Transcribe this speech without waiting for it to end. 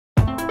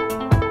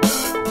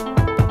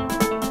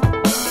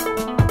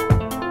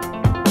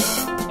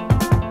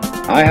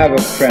I have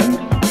a friend,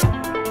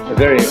 a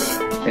very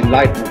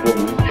enlightened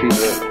woman. She's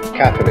a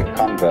Catholic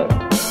convert,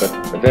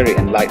 but a very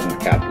enlightened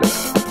Catholic.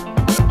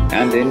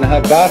 And in her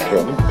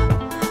bathroom,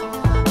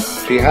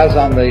 she has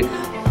on the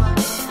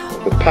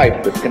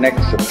pipe that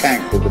connects the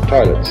tank with the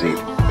toilet seat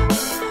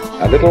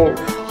a little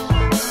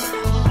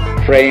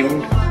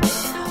framed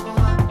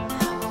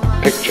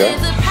picture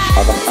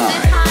of an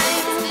eye.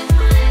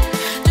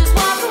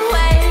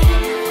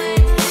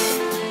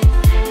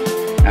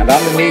 And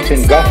underneath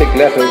in Gothic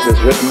letters is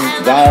written,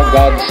 "Thou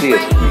God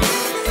seest me."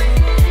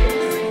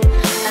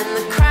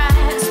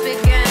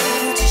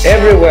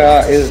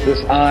 Everywhere is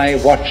this eye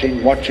watching,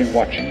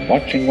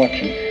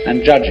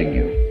 and judging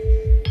you,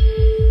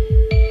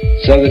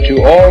 so that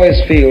you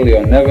always feel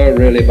you're never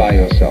really by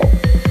yourself.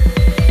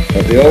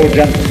 But the old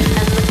gentleman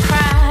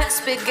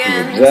is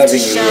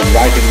observing you and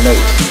writing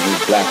notes in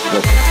his black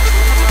book.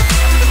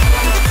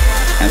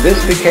 And this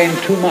became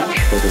too much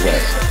for the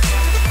West,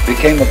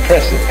 became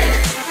oppressive.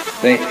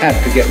 They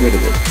had to get rid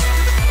of it.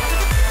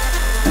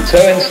 And so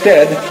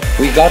instead,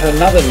 we got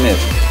another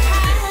myth.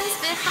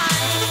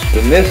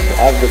 The myth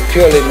of the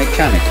purely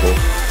mechanical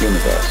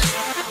universe.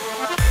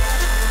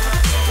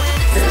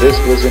 This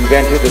was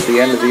invented at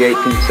the end of the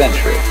 18th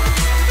century.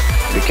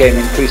 It became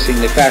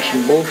increasingly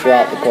fashionable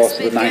throughout the course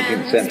of the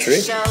 19th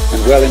century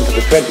and well into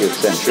the 20th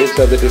century,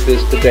 so that it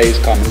is today's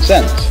common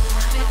sense.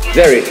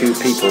 Very few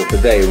people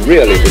today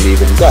really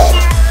believe in God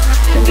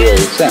in the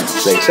old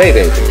sense. They say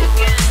they do,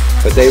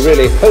 but they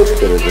really hope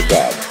there is a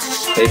God.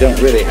 They don't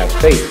really have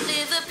faith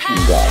in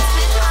God.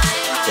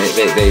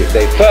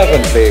 They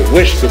fervently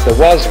wish that there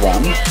was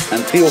one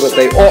and feel that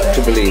they ought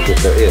to believe that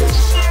there is.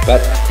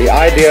 But the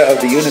idea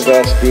of the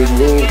universe being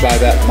ruled by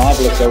that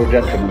marvelous old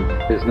gentleman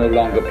is no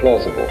longer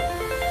plausible.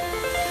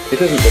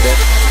 It isn't today.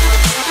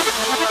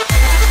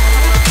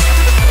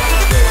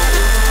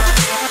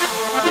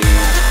 The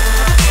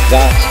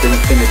vast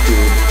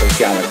infinitude of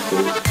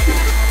galaxies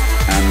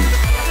and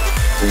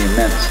the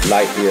immense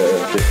light-year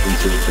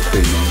distances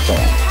between them and so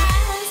on.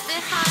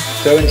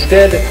 So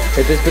instead,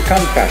 it has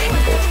become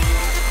fashionable,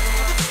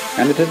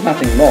 and it is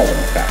nothing more than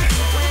a fashion,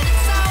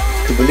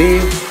 to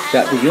believe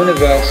that the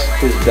universe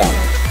is dumb,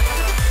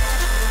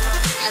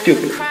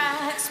 stupid,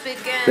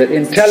 that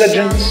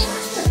intelligence,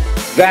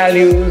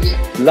 values,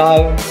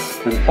 love,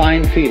 and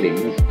fine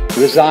feelings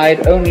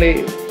reside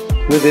only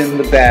within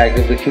the bag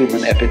of the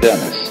human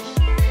epidermis,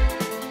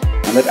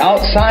 and that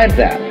outside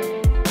that,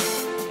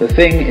 the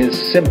thing is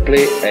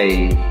simply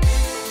a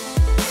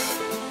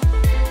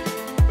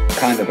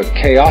kind of a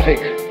chaotic,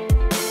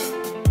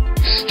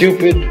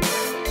 stupid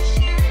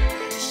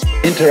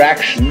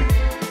interaction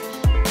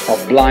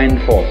of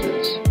blind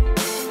forces.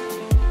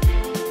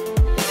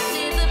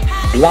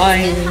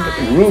 Blind,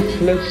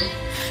 ruthless,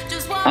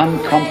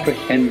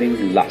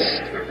 uncomprehending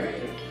lust.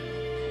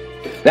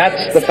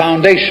 That's the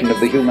foundation of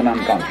the human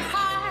unconscious.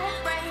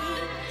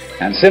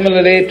 And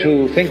similarly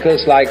to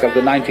thinkers like of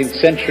the 19th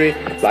century,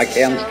 like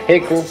Ernst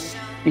Haeckel,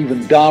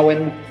 even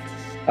Darwin,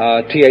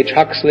 T.H.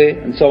 Huxley,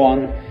 and so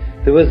on,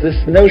 there was this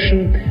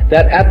notion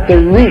that at the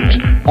root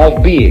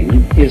of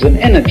being is an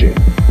energy.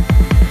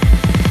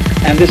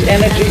 And this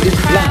energy is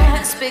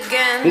blind.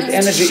 This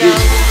energy is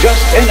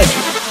just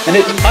energy. And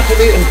it's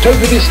utterly and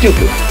totally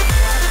stupid.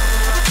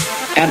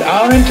 And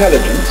our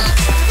intelligence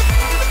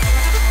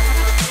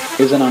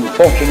is an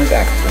unfortunate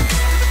accident.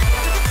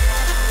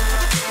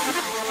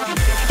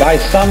 By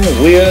some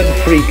weird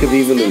freak of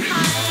evolution,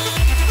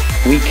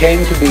 we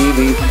came to be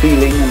these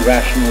feeling and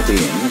rational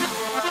beings,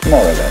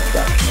 more or less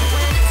rational.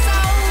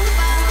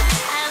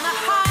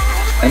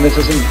 And this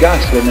is a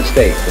ghastly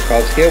mistake,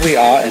 because here we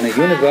are in a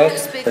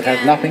universe that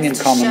has nothing in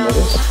common with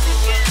us,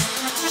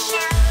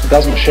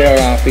 doesn't share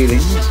our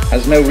feelings,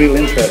 has no real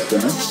interest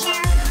in us.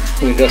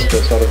 We're just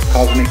a sort of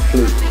cosmic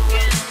fluke.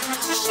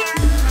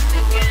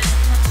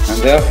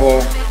 And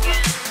therefore,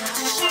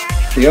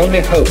 the only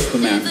hope for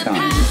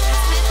mankind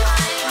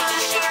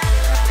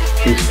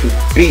is to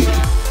beat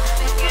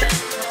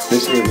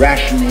this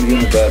irrational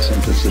universe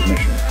into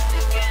submission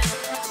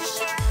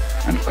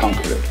and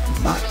conquer it,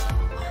 must.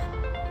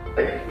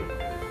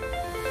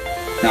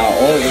 Now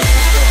all this,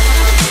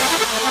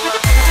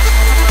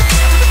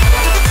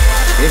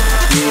 if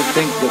you would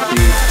think that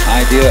the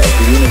idea of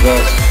the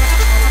universe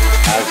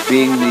as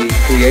being the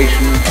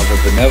creation of a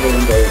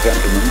benevolent old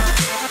gentleman,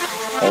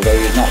 although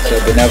he's not so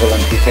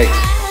benevolent, he takes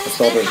a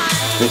sort of,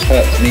 this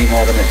hurts me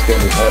more than it's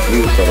going to hurt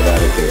you sort of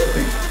attitude, I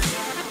think.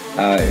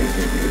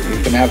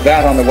 You can have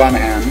that on the one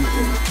hand,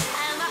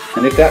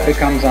 and if that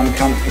becomes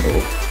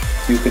uncomfortable,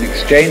 you can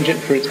exchange it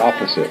for its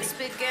opposite.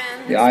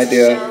 The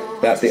idea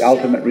that the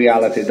ultimate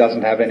reality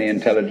doesn't have any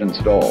intelligence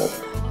at all.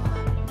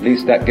 At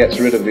least that gets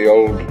rid of the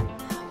old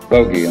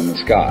bogey in the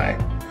sky,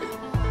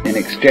 in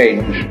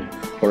exchange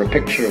for a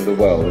picture of the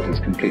world that is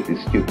completely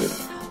stupid.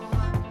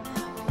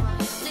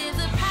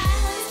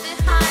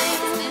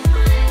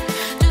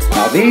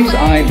 Now these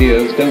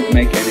ideas don't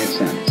make any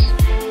sense,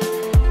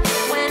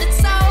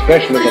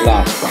 especially the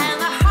last one,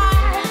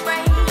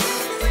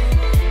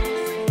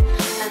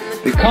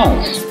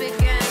 because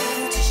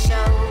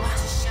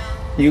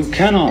you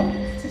cannot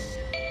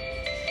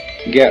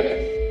get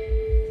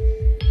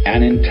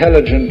an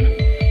intelligent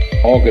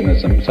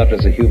organism, such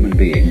as a human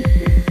being,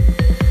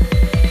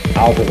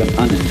 out of an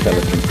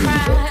unintelligent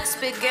universe.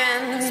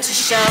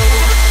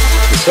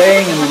 The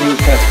saying in the New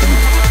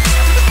Testament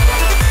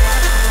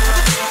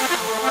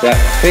that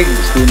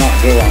figs do not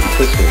grow on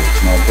thistles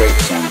nor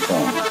grapes on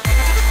thorns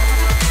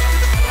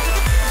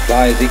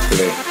applies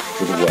equally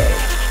to the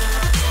world.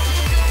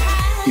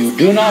 You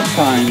do not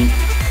find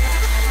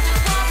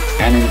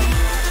an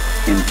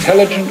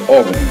intelligent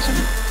organism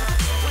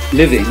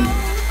living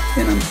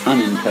in an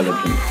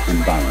unintelligent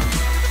environment.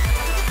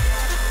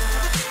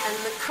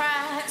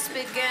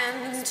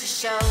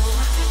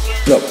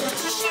 Look,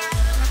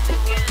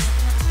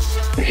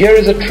 here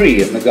is a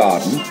tree in the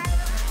garden,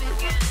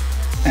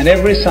 and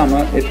every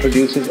summer it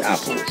produces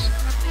apples.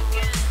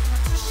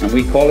 And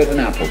we call it an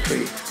apple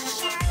tree,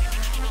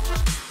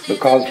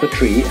 because the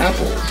tree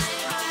apples.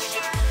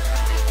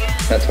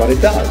 That's what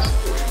it does.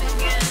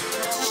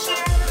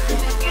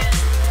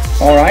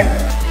 All right.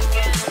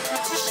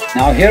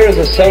 Now here is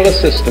a solar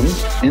system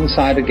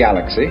inside a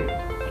galaxy.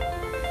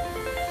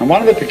 And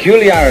one of the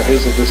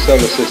peculiarities of this solar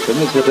system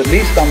is that at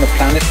least on the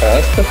planet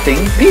Earth, the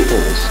thing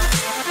peoples.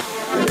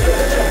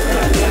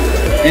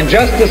 In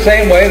just the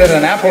same way that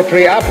an apple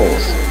tree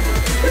apples.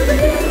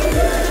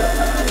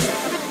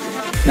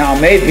 Now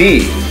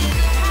maybe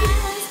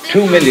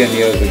 2 million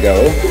years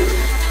ago,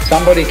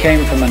 somebody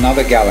came from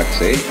another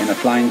galaxy in a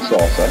flying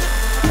saucer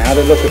and had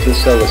a look at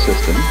this solar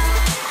system,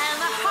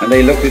 and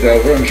they looked it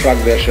over and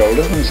shrugged their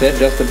shoulders and said,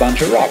 just a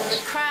bunch of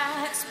rocks.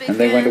 And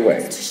they went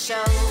away.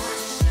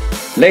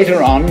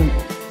 Later on,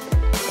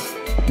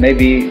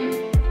 maybe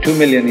 2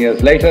 million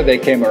years later, they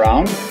came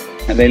around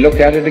and they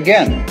looked at it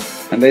again.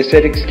 And they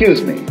said,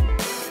 excuse me,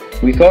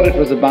 we thought it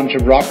was a bunch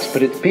of rocks,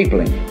 but it's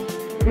peopling.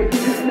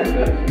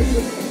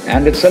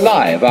 And it's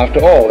alive.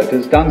 After all, it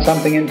has done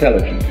something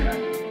intelligent.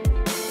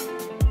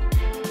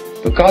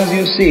 Because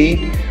you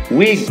see,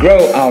 we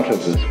grow out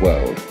of this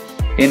world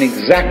in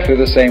exactly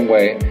the same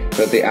way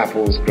that the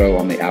apples grow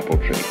on the apple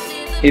tree.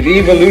 If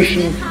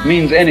evolution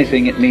means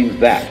anything, it means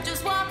that.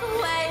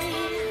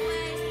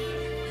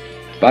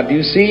 But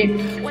you see,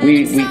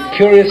 we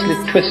curiously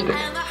twist it.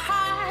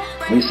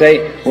 We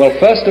say, well,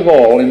 first of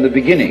all, in the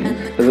beginning,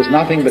 there was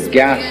nothing but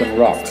gas and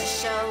rock.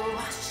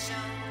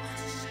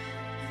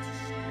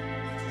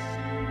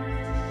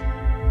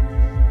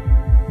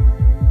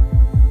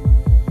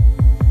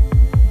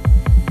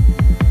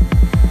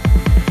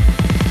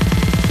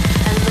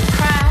 And the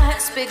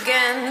cracks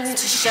began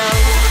to show.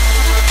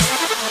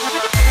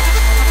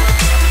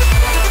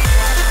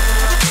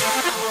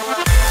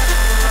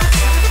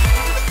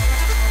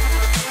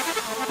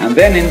 And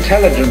then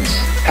intelligence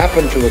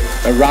happened to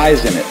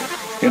arise in it,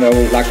 you know,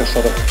 like a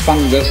sort of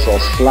fungus or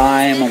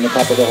slime on the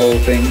top of the whole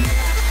thing.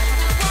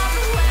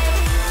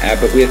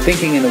 But we're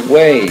thinking in a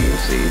way, you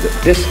see,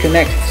 that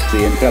disconnects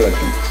the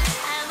intelligence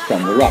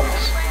from the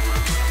rocks.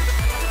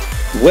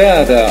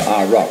 Where there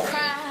are rocks,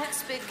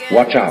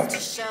 watch out.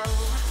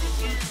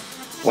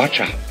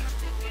 Watch out,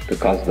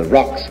 because the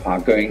rocks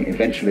are going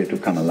eventually to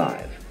come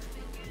alive.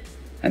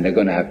 And they're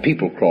going to have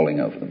people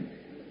crawling over them.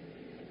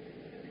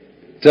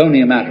 It's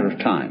only a matter of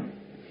time.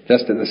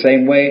 Just in the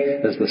same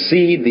way as the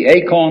seed, the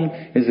acorn,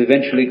 is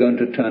eventually going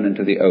to turn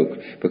into the oak,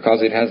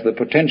 because it has the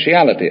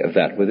potentiality of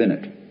that within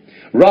it.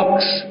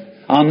 Rocks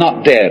are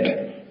not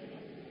dead.